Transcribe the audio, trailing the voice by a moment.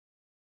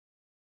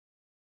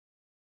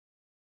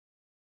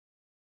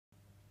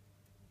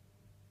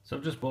So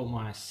I've just bought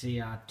my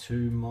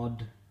CR2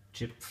 mod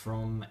chip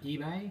from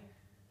eBay.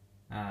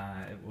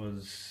 It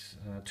was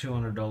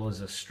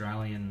 $200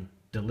 Australian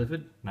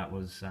delivered. That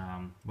was,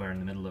 we're in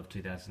the middle of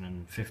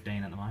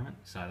 2015 at the moment,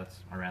 so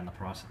that's around the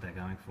price that they're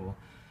going for.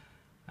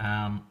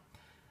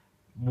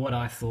 What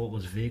I thought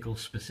was vehicle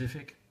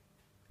specific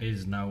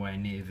is nowhere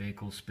near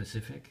vehicle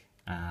specific.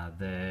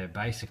 They're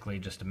basically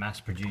just a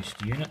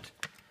mass-produced unit,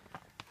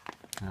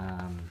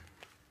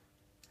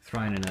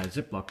 thrown in a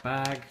Ziploc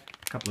bag,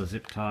 a couple of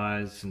zip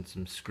ties and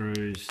some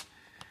screws.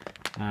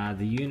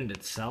 The unit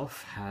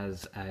itself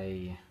has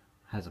a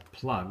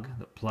plug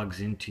that plugs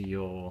into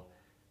your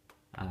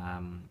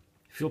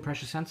fuel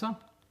pressure sensor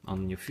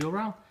on your fuel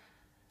rail,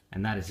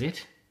 and that is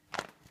it.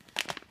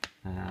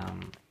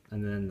 And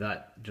then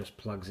that just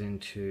plugs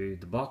into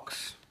the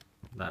box,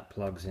 that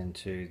plugs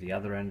into the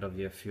other end of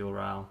your fuel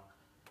rail.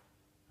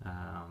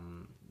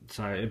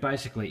 So it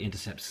basically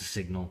intercepts the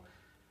signal,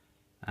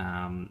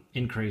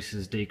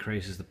 increases,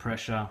 decreases the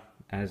pressure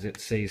as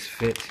it sees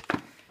fit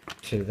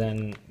to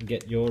then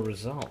get your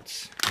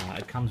results.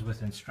 It comes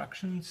with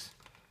instructions.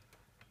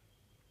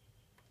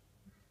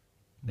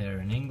 They're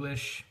in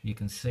English. You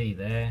can see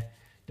there,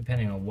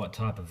 depending on what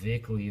type of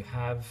vehicle you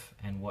have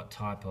and what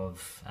type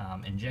of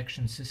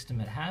injection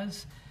system it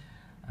has,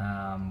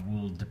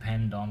 will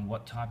depend on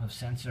what type of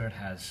sensor it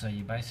has. So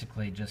you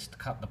basically just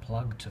cut the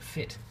plug to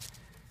fit.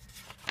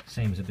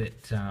 Seems a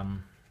bit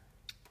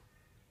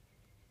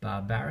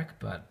barbaric,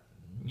 but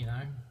you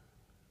know,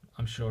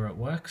 I'm sure it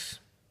works,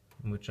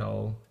 which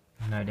I'll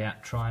no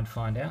doubt try and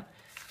find out.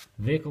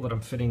 The vehicle that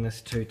I'm fitting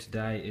this to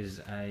today is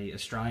a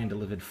Australian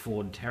delivered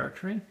Ford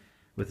Duratorq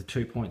with a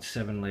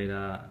 2.7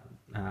 litre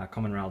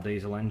common rail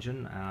diesel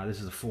engine. This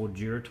is a Ford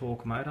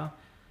Duratorq motor.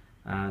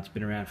 It's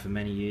been around for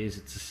many years.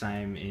 It's the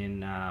same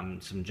in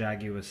some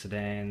Jaguar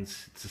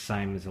sedans. It's the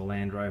same as a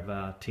Land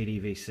Rover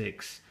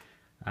TDV6,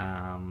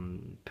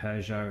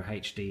 Peugeot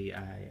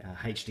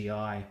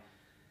HDI.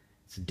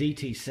 It's a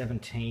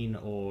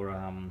DT17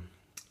 or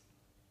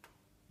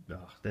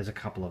there's a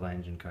couple of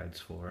engine codes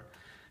for it.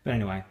 But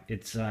anyway,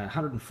 it's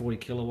 140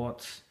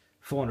 kilowatts,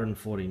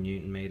 440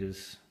 newton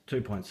meters,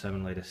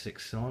 2.7 litre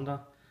 6-cylinder,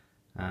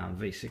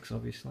 V6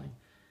 obviously.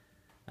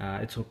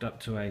 It's hooked up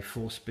to a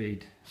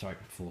 4-speed.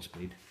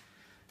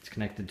 It's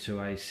connected to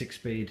a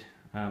 6-speed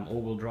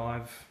all-wheel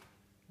drive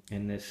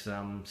in this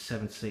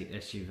 7-seat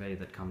SUV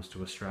that comes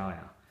to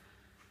Australia.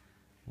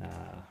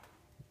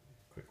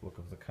 Quick look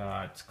of the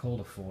car. It's called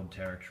a Ford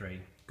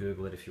Duratorq.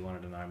 Google it if you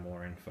wanted to know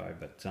more info.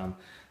 But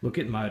look,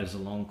 it motors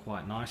along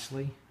quite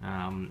nicely.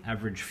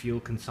 Average fuel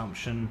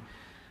consumption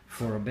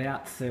for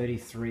about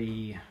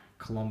 33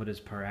 kilometers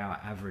per hour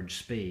average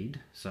speed.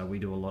 So we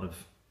do a lot of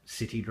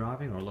city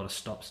driving or a lot of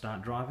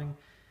stop-start driving.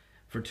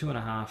 For a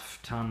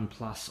 2.5 ton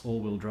plus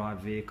all-wheel drive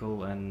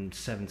vehicle and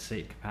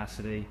 7-seat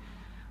capacity,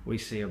 we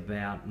see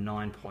about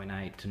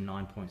 9.8 to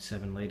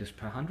 9.7 litres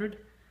per 100.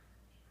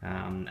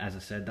 As I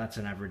said, that's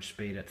an average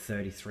speed at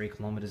 33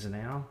 kilometers an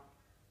hour.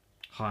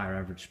 Higher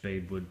average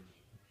speed would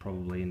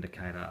probably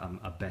indicate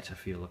a better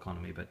fuel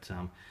economy, but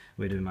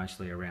we do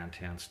mostly around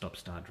town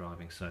stop-start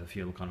driving, so the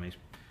fuel economy is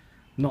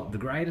not the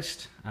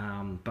greatest,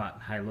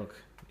 but hey look,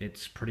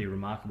 it's pretty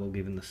remarkable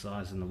given the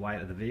size and the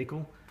weight of the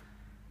vehicle,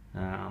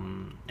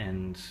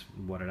 and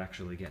what it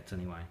actually gets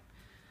anyway.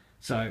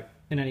 So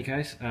in any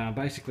case,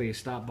 basically you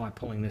start by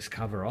pulling this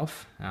cover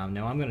off.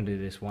 Now I'm going to do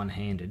this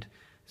one-handed,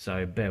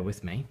 so bear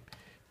with me.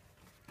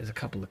 There's a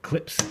couple of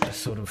clips that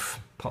just sort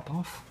of pop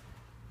off.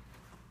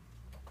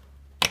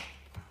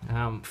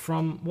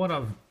 From what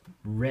I've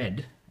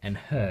read and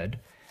heard,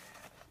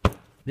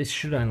 this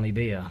should only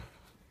be a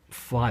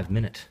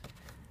 5-minute.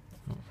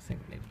 I think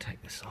we need to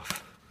take this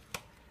off.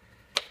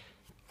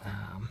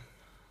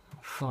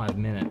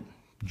 5-minute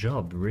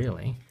job,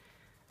 really.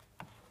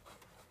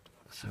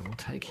 So we'll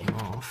take him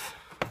off.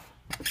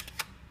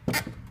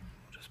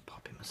 Just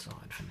pop him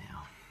aside for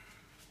now.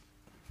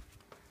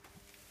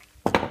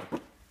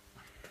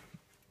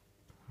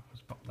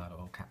 Just pop that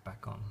oil cap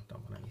back on.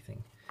 Don't want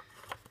anything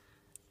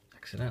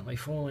accidentally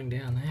falling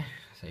down there.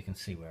 So you can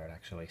see where it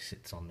actually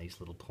sits on these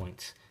little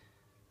points.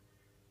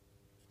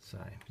 So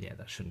yeah,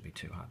 that shouldn't be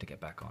too hard to get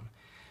back on.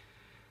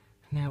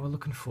 Now we're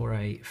looking for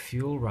a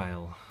fuel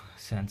rail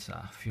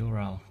sensor, fuel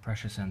rail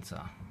pressure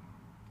sensor.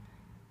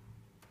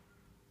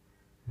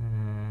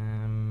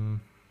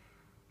 I'm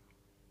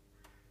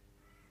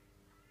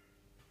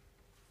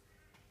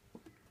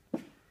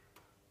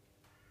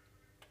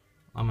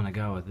going to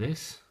go with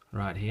this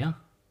right here.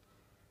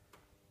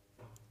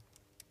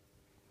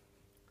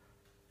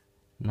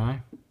 No?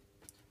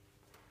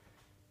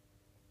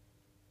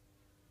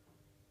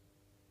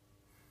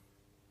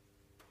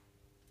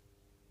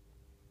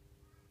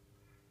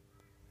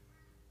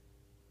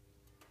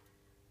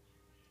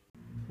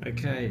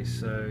 Okay,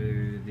 so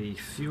the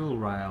fuel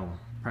rail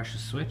pressure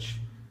switch,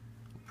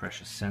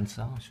 pressure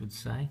sensor I should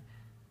say,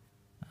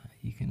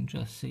 you can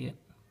just see it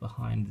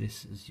behind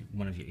this is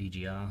one of your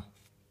EGR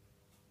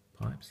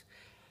pipes.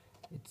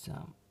 It's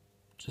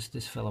just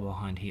this fella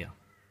behind here.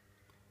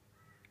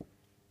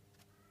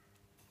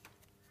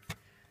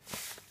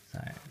 So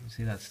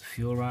see that's the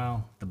fuel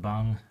rail, the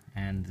bung,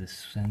 and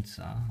this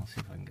sensor. I'll see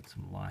if I can get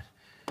some light.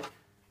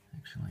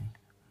 Actually,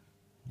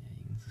 yeah,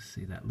 you can just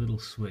see that little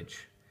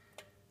switch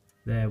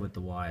there with the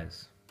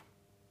wires.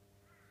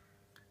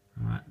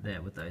 Right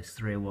there with those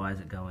 3 wires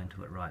that go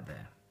into it right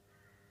there.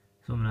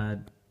 So I'm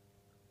going to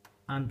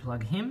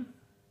unplug him.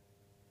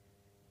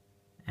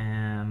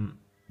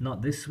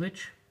 Not this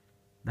switch,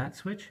 that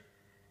switch.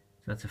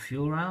 So that's a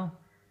fuel rail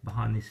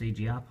behind this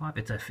EGR pipe.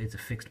 It's a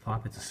fixed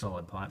pipe, it's a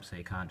solid pipe, so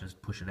you can't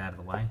just push it out of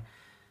the way.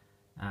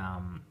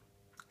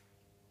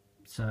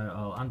 So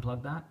I'll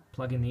unplug that,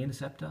 plug in the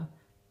interceptor,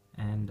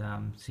 and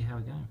see how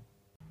we go.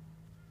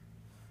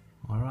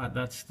 Alright,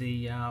 that's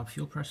the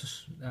fuel pressure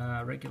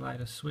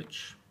regulator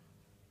switch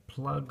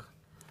plug,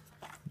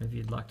 whatever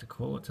you'd like to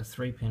call it. It's a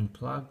 3-pin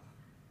plug.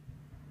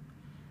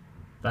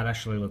 That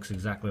actually looks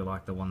exactly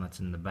like the one that's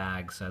in the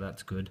bag, so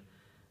that's good.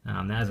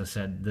 As I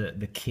said,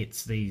 the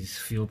kits, these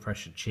fuel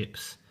pressure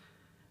chips,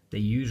 they're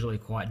usually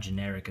quite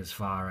generic as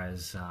far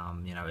as,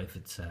 you know, if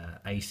it's a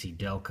AC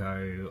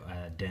Delco,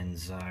 a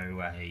Denso,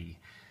 a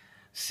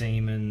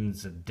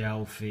Siemens, a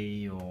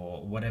Delphi,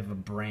 or whatever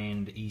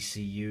brand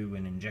ECU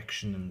and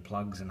injection and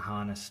plugs and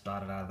harness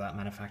started out of that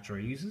manufacturer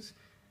uses,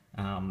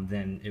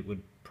 then it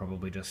would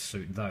probably just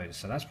suit those.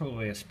 So that's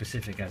probably as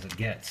specific as it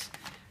gets.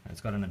 It's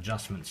got an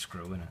adjustment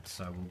screw in it,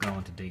 so we'll go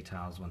into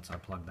details once I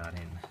plug that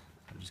in.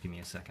 So just give me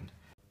a second.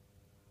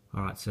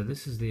 Alright, so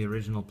this is the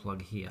original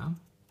plug here.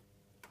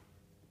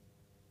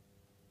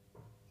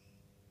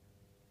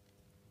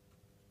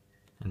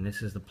 And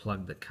this is the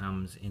plug that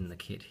comes in the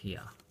kit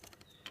here.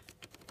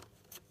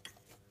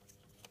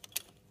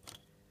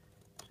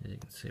 As you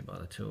can see by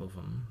the two of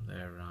them,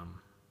 they're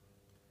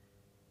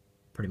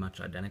pretty much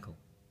identical.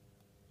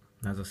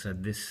 As I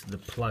said, the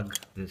plug,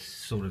 this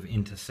sort of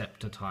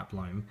interceptor type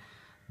loom,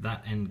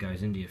 that end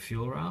goes into your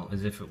fuel rail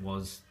as if it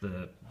was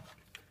the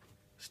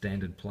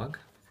standard plug.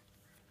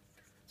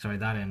 Sorry,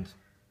 that end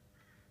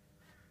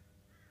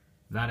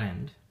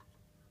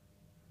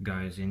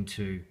goes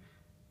into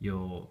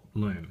your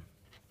loom.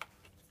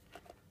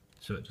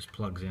 So it just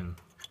plugs in.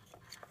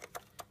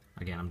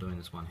 Again, I'm doing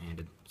this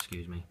one-handed,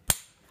 excuse me.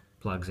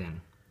 Plugs in,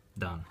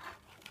 done.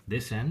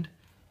 This end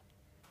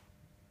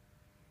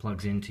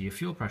plugs into your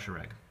fuel pressure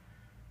reg.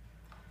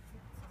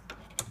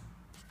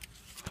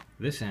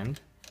 This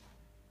end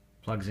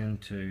plugs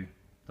into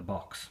the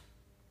box.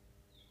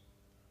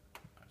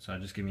 So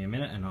just give me a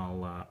minute and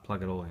I'll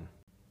plug it all in.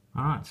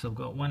 Alright, so I've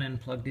got one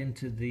end plugged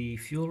into the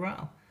fuel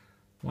rail,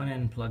 one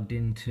end plugged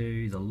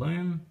into the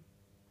loom.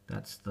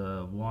 That's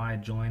the Y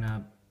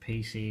joiner,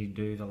 PC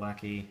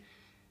Duratorq.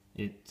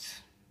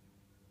 It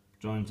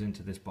joins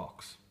into this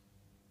box.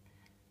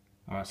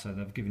 Alright, so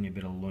they've given you a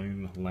bit of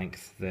loom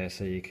length there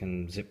so you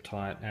can zip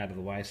tie it out of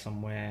the way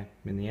somewhere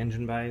in the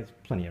engine bay. There's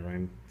plenty of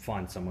room.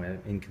 Find somewhere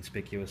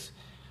inconspicuous,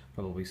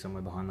 probably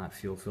somewhere behind that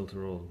fuel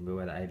filter or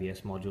where the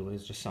ABS module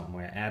is, just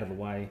somewhere out of the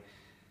way.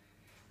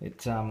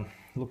 It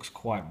looks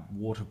quite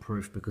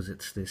waterproof because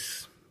it's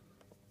this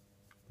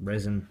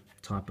resin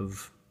type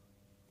of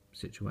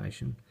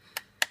situation.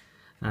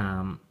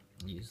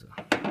 Use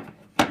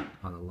the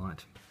other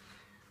light.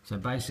 So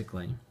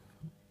basically,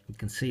 you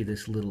can see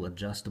this little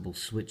adjustable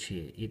switch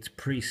here. It's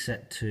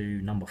preset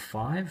to number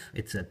 5.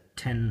 It's a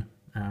 10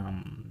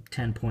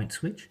 point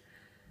switch.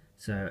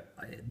 So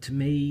to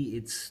me,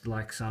 it's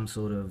like some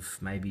sort of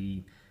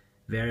maybe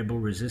variable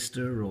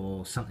resistor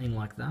or something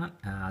like that,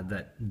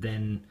 that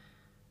then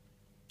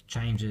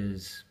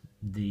changes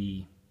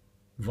the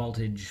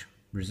voltage,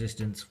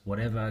 resistance,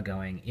 whatever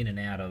going in and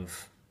out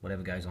of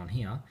whatever goes on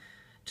here,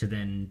 to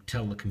then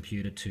tell the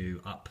computer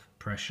to up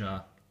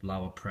pressure,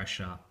 lower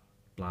pressure,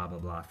 blah blah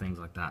blah, things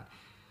like that.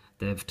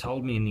 They've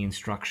told me in the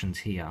instructions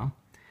here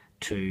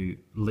to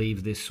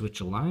leave this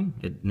switch alone.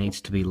 It needs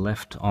to be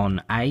left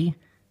on A,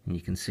 and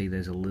you can see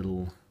there's a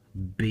little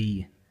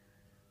B.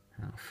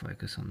 I'll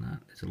focus on that.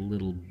 There's a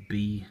little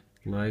B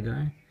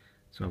logo.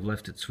 So I've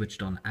left it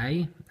switched on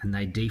A, and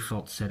they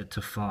default set it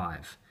to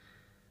 5.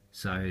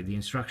 So the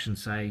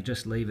instructions say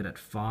just leave it at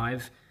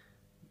 5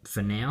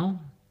 for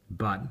now,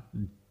 but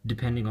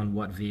depending on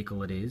what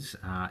vehicle it is,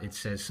 it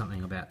says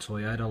something about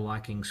Toyota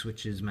liking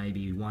switches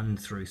maybe 1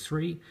 through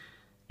 3.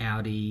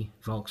 Audi,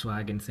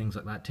 Volkswagen, things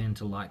like that tend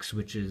to like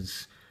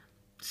switches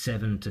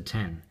 7 to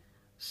 10.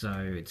 So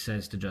it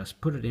says to just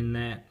put it in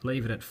there,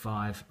 leave it at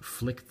 5,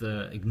 flick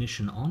the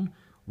ignition on,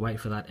 wait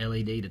for that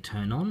LED to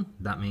turn on.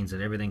 That means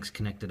that everything's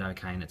connected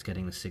okay and it's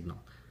getting the signal.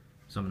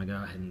 So I'm going to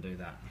go ahead and do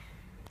that.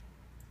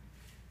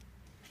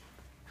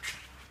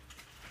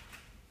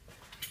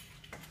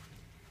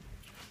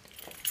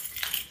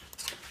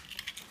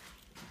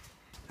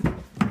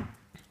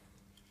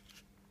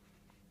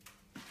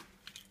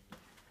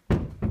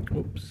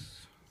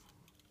 Oops.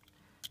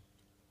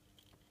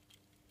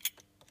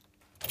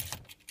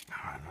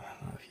 I don't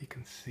know if you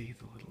can see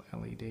the little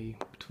LED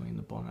between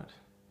the bonnet.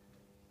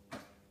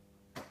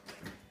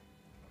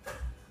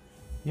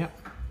 Yep.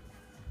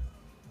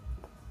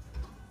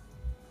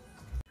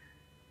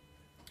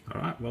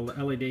 Alright, well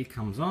the LED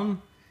comes on.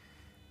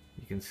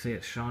 You can see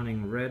it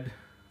shining red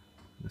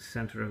in the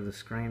center of the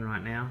screen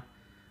right now.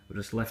 we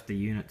just left the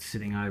unit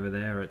sitting over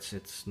there.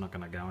 It's not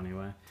going to go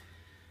anywhere.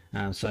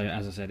 So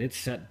as I said, it's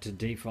set to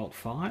default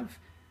 5.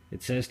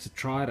 It says to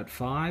try it at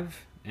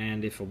 5,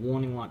 and if a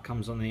warning light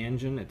comes on the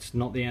engine, it's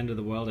not the end of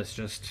the world. It's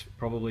just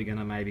probably going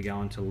to maybe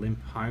go into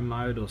limp home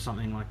mode or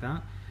something like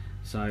that.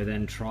 So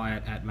then try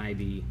it at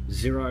maybe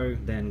 0,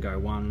 then go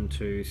 1,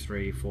 2,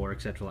 3, 4,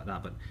 etc. like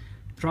that. But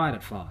try it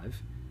at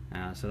 5.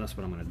 So that's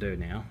what I'm going to do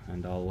now,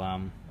 and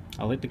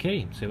I'll hit the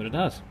key, see what it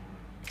does.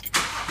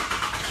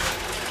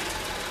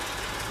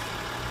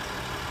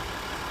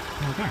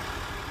 Okay.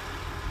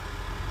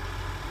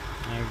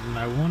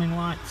 No warning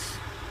lights.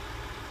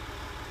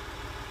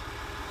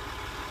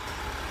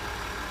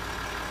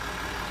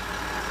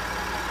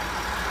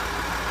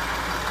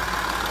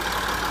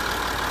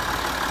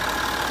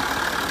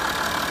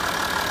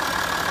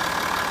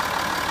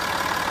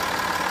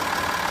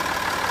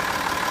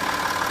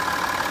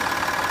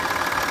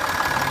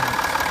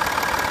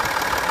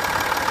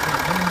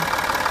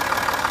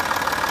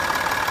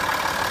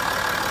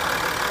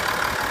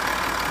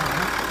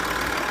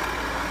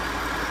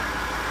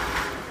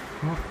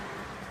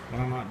 What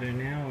I might do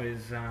now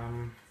is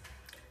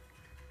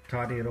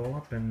tidy it all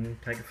up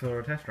and take it for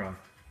a test drive.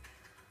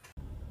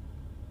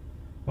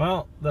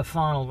 Well, the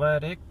final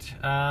verdict,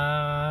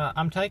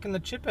 I'm taking the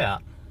chip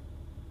out.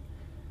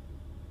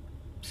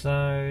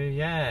 So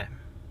yeah,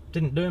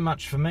 didn't do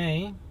much for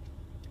me.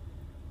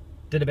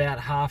 Did about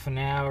half an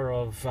hour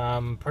of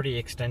pretty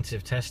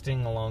extensive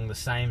testing along the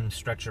same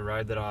stretch of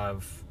road that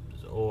I've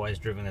always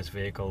driven this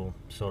vehicle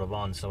sort of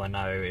on, so I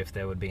know if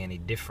there would be any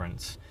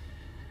difference.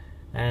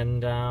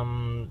 And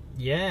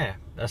yeah,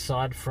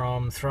 aside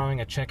from throwing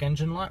a check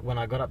engine light when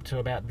I got up to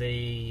about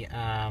the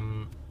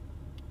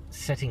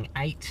setting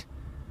 8,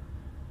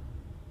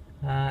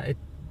 I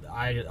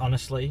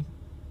honestly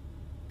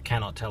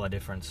cannot tell a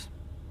difference.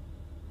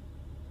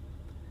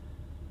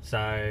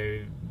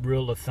 So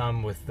rule of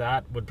thumb with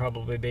that would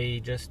probably be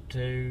just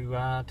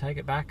to take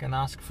it back and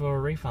ask for a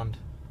refund.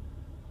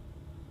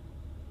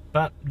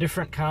 But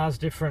different cars,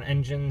 different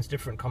engines,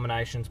 different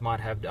combinations might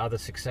have other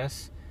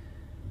success.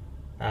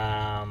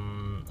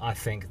 I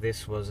think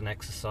this was an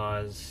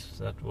exercise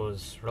that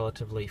was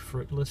relatively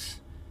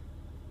fruitless.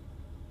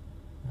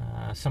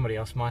 Somebody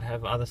else might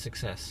have other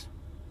success.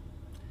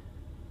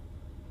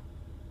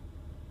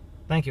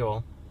 Thank you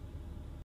all.